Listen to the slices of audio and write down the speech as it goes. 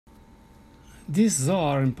This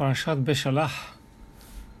Zohar in Parashat Beshalach,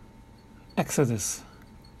 Exodus,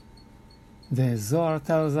 the Zohar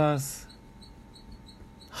tells us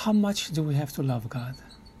how much do we have to love God,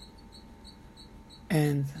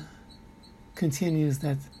 and continues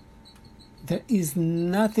that there is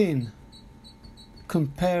nothing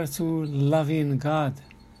compared to loving God.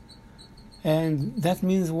 And that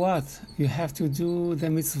means what? You have to do the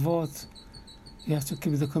mitzvot, you have to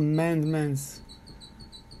keep the commandments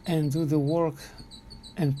and do the work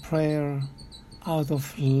and prayer out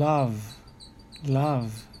of love.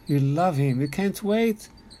 Love. You love Him. You can't wait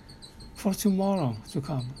for tomorrow to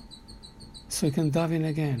come so you can dive in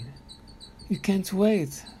again. You can't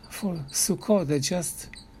wait for Sukkot.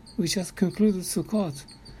 We just concluded Sukkot.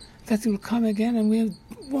 That will come again, and we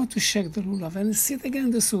want to shake the lulav and sit again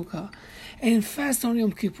in the sukkah and fast on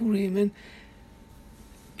Yom Kippurim and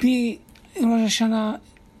be in Rosh Hashanah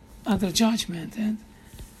under judgment and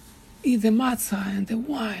eat the matzah and the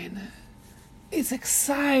wine. It's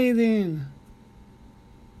exciting.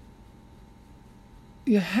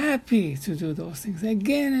 You're happy to do those things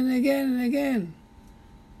again and again and again.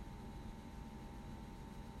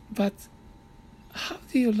 But how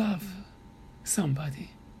do you love somebody?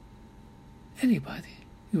 Anybody.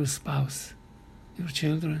 Your spouse, your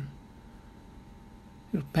children,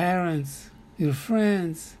 your parents, your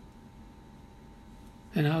friends.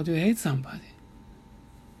 And how do you hate somebody?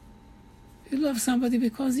 You love somebody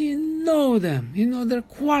because you know them, you know their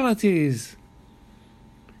qualities,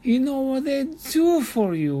 you know what they do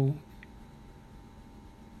for you.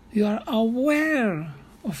 You are aware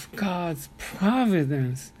of God's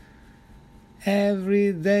providence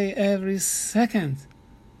every day, every second,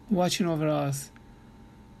 watching over us.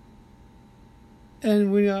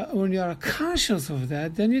 And when you are conscious of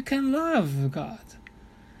that, then you can love God.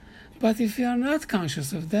 But if you are not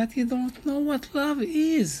conscious of that, you don't know what love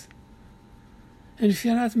is. And if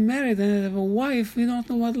you're not married and have a wife, you don't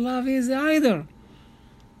know what love is either.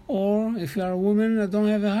 Or if you are a woman and don't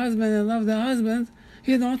have a husband and love the husband,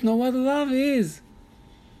 you don't know what love is.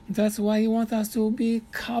 That's why He wants us to be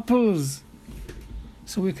couples,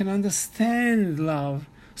 so we can understand love,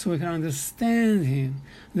 so we can understand Him,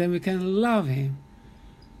 then we can love Him.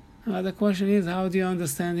 Now the question is, how do you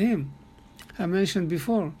understand Him? I mentioned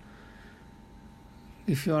before,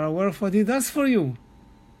 if you are aware of what He does for you.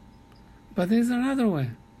 But there is another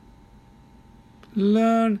way.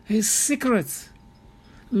 Learn His secrets.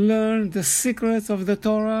 Learn the secrets of the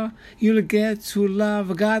Torah. You'll get to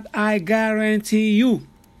love God, I guarantee you.